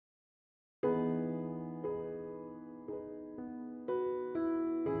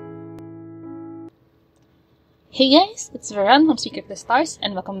Hey guys, it's Veron from Speak of the Stars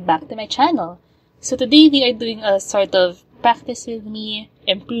and welcome back to my channel. So today we are doing a sort of practice with me,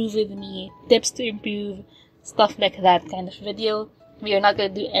 improve with me, tips to improve, stuff like that kind of video. We are not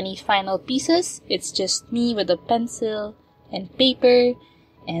going to do any final pieces, it's just me with a pencil and paper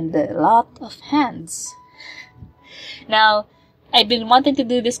and a lot of hands. Now, I've been wanting to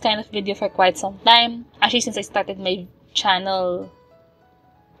do this kind of video for quite some time, actually since I started my channel,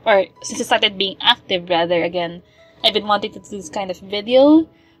 or since I started being active rather again. I've been wanting to do this kind of video,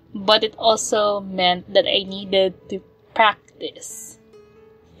 but it also meant that I needed to practice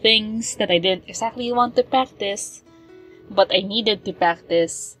things that I didn't exactly want to practice, but I needed to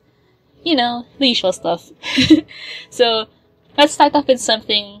practice, you know, the usual stuff. So, let's start off with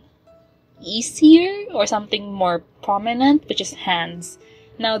something easier or something more prominent, which is hands.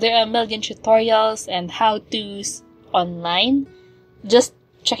 Now, there are a million tutorials and how-tos online. Just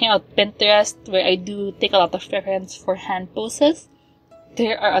checking out Pinterest, where I do take a lot of reference for hand poses.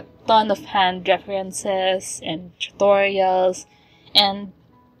 There are a ton of hand references and tutorials, and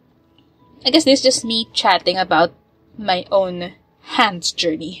I guess this is just me chatting about my own hands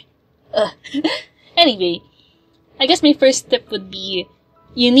journey. Anyway, I guess my first tip would be,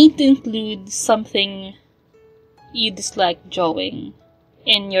 you need to include something you dislike drawing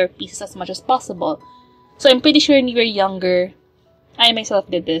in your pieces as much as possible. So I'm pretty sure when you were younger, I myself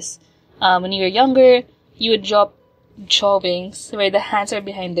did this. When you were younger, you would draw drawings where the hands are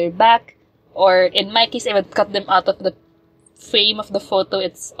behind their back, or in my case, I would cut them out of the frame of the photo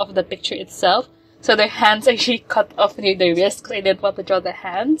of the picture itself, so their hands are actually cut off near the wrist because I didn't want to draw the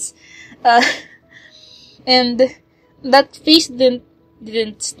hands. And that phase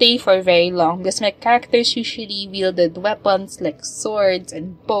didn't stay for very long because my characters usually wielded weapons like swords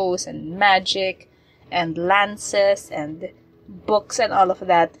and bows and magic and lances and books and all of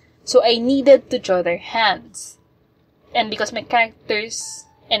that. So I needed to draw their hands. And because my characters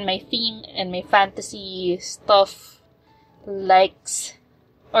and my theme and my fantasy stuff likes,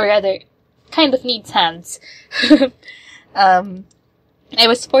 or rather, kind of needs hands, I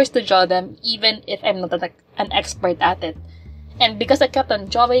was forced to draw them even if I'm not an expert at it. And because I kept on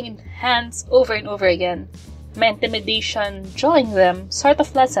drawing hands over and over again, my intimidation drawing them sort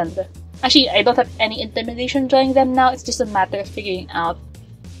of lessened. Actually, I don't have any intimidation drawing them now, it's just a matter of figuring out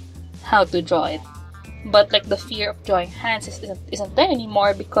how to draw it. But like the fear of drawing hands isn't there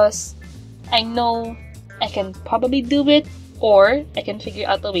anymore because I know I can probably do it, or I can figure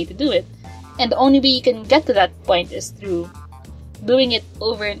out a way to do it. And the only way you can get to that point is through doing it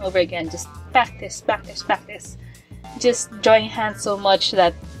over and over again. Just practice. Just drawing hands so much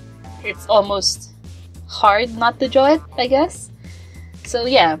that it's almost hard not to draw it, I guess. So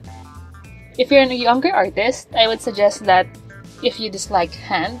yeah. If you're a younger artist, I would suggest that if you dislike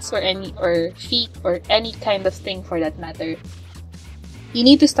hands or feet or any kind of thing for that matter, you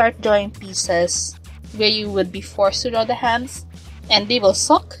need to start drawing pieces where you would be forced to draw the hands, and they will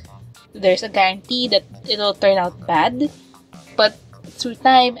suck. There's a guarantee that it'll turn out bad, but through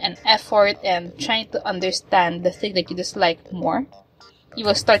time and effort and trying to understand the thing that you dislike more, you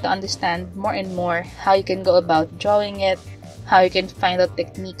will start to understand more and more how you can go about drawing it, how you can find out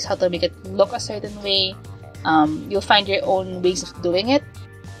techniques, how to make it look a certain way. You'll find your own ways of doing it,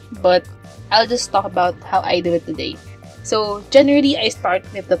 but I'll just talk about how I do it today. So generally, I start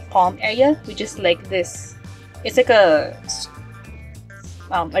with the palm area, which is like this. It's like a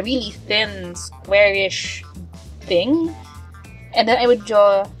really thin, squarish thing, and then I would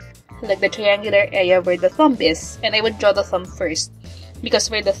draw like the triangular area where the thumb is, and I would draw the thumb first, because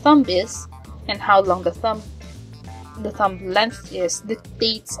where the thumb is and how long the thumb length is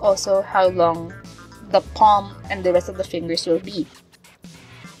dictates also how long the palm and the rest of the fingers will be.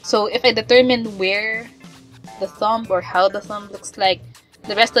 So if I determine where the thumb or how the thumb looks like,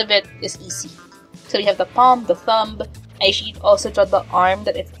 the rest of it is easy. So we have the palm, the thumb. I should also draw the arm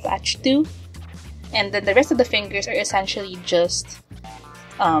that it's attached to, and then the rest of the fingers are essentially just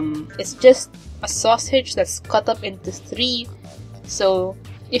it's just a sausage that's cut up into three. So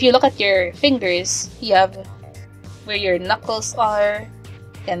if you look at your fingers, you have where your knuckles are,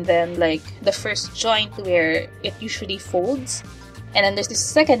 and then like the first joint where it usually folds, and then there's this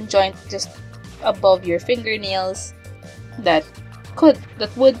second joint just above your fingernails that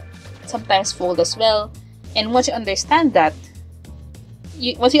would sometimes fold as well. And once you understand that,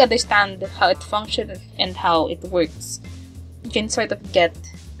 once you understand how it functions and how it works, you can sort of get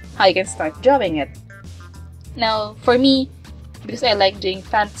how you can start drawing it. Now, for me, because I like drawing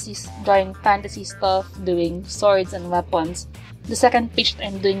fantasy stuff, doing swords and weapons, the second page that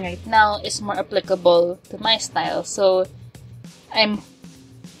I'm doing right now is more applicable to my style. So I'm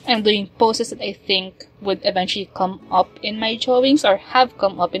I'm doing poses that I think would eventually come up in my drawings or have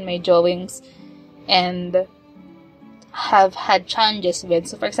come up in my drawings and have had challenges with.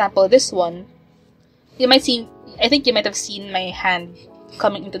 So for example, this one, I think you might have seen my hand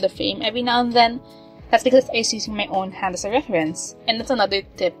coming into the frame every now and then. That's because I was using my own hand as a reference. And that's another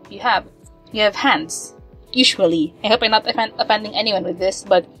tip you have. You have hands. Usually. I hope I'm not offending anyone with this,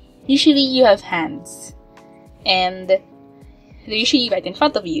 but usually you have hands. And they're usually right in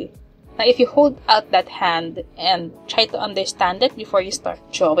front of you. Now, if you hold out that hand and try to understand it before you start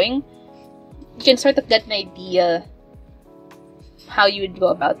drawing, you can sort of get an idea how you would go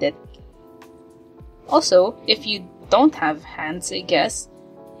about it. Also, if you don't have hands, I guess,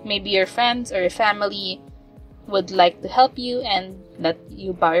 maybe your friends or your family would like to help you and let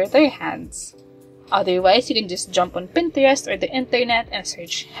you borrow their hands. Otherwise, you can just jump on Pinterest or the internet and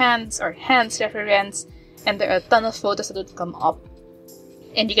search hands or hands reference, and there are a ton of photos that would come up,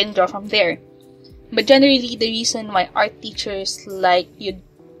 and you can draw from there. But generally, the reason why art teachers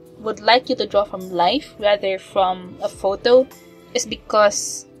would like you to draw from life rather from a photo is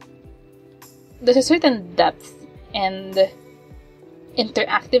because there's a certain depth and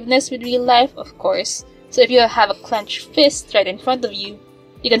interactiveness with real life, of course. So if you have a clenched fist right in front of you,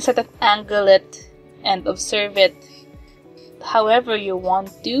 you can sort of angle it and observe it however you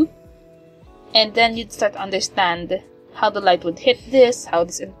want to, and then you'd start to understand how the light would hit this, how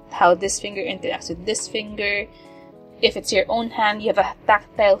this finger interacts with this finger. If it's your own hand, you have a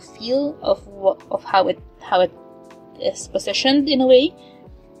tactile feel of how it is positioned in a way,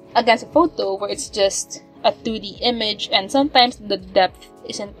 against a photo where it's just a 2D image, and sometimes the depth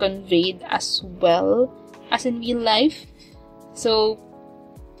isn't conveyed as well as in real life. So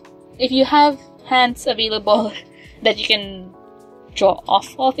if you have hands available that you can draw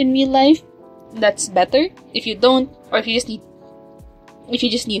off of in real life, that's better. If you don't, or if you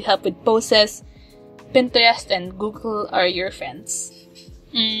just need help with poses, Pinterest and Google are your friends.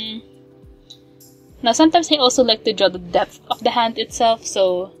 Now sometimes I also like to draw the depth of the hand itself,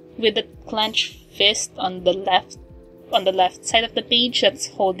 so with the clenched fist on the left side of the page that's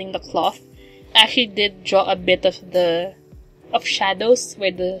holding the cloth, I actually did draw a bit of shadows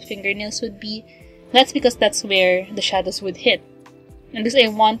where the fingernails would be. That's because that's where the shadows would hit. And because I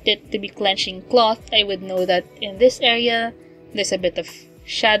want it to be clenching cloth, I would know that in this area there's a bit of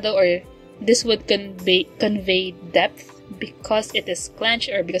shadow, or this would convey depth because it is clenched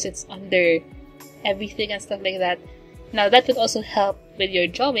or because it's under everything and stuff like that. Now that would also help with your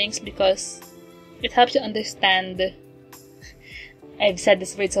drawings because it helps you understand. I've said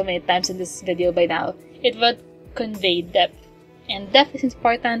this word so many times in this video by now. It would convey depth. And depth is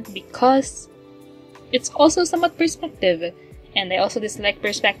important because it's also somewhat perspective. And I also dislike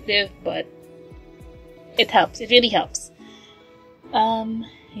perspective, but it helps. It really helps.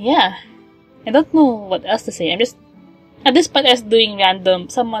 Yeah. I don't know what else to say. I'm just, at this point, I was doing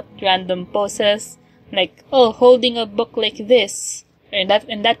somewhat random poses. Like, holding a book like this. Or in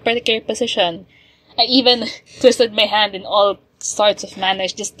that particular position. I even twisted my hand in all sorts of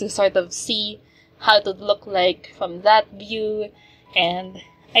manners just to sort of see how it would look like from that view. And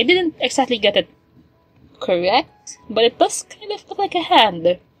I didn't exactly get it correct, but it does kind of look like a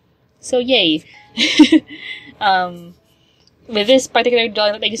hand. So yay. With this particular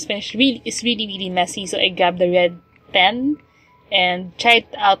drawing that I just finished, it's really, really messy, so I grabbed the red pen and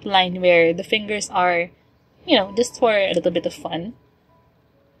tried to outline where the fingers are, just for a little bit of fun.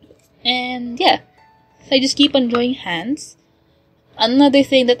 And yeah, so I just keep on drawing hands. Another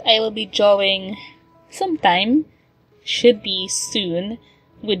thing that I will be drawing sometime, should be soon,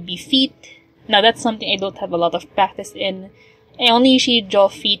 would be feet. Now that's something I don't have a lot of practice in. I only usually draw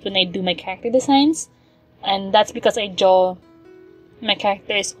feet when I do my character designs, and that's because I draw my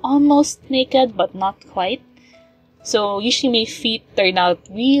characters almost naked, but not quite. So usually my feet turn out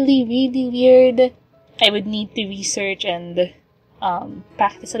really, really weird. I would need to research and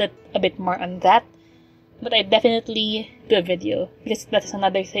practice a bit more on that. But I definitely do a video, because that's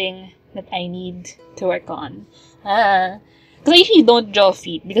another thing that I need to work on. Because I usually don't draw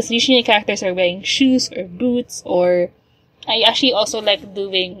feet, because usually my characters are wearing shoes or boots, or I actually also like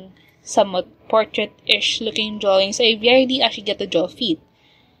doing somewhat portrait-ish looking drawings. I rarely actually get to draw feet.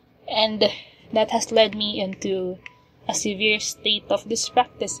 And that has led me into a severe state of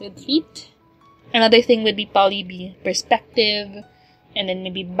dyspractice with feet. Another thing would probably be perspective, and then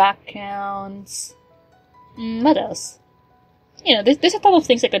maybe backgrounds. What else? There's a ton of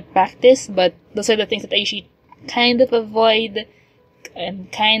things I could practice, but those are the things that I usually kind of avoid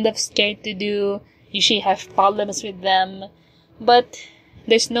and kind of scared to do. Usually have problems with them, but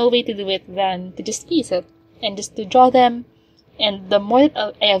there's no way to do it than to just piece it and just to draw them And the more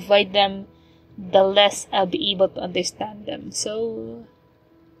that I avoid them, the less I'll be able to understand them. So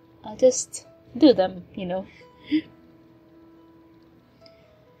I'll just do them, you know.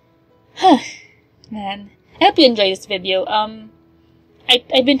 Man, I hope you enjoyed this video.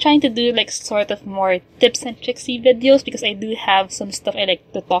 I've been trying to do like sort of more tips and tricksy videos because I do have some stuff I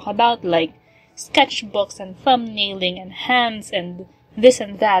like to talk about, like sketchbooks and thumbnailing and hands and this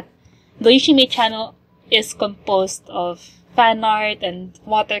and that. The Yoshime channel is composed of fan art and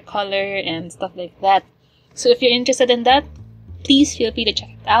watercolor and stuff like that. So if you're interested in that, please feel free to check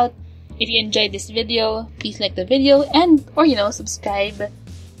it out. If you enjoyed this video, please like the video or subscribe.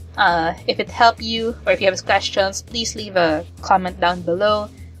 If it helped you, or if you have questions, please leave a comment down below.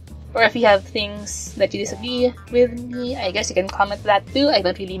 Or if you have things that you disagree with me, I guess you can comment that too. I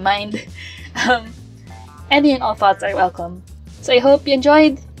don't really mind. Any and all thoughts are welcome. So I hope you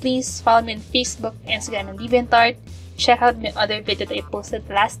enjoyed. Please follow me on Facebook, Instagram, and DeviantArt. Check out my other video that I posted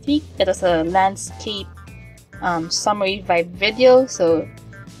last week. It was a landscape summary vibe video, so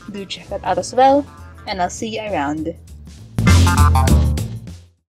do check that out as well. And I'll see you around.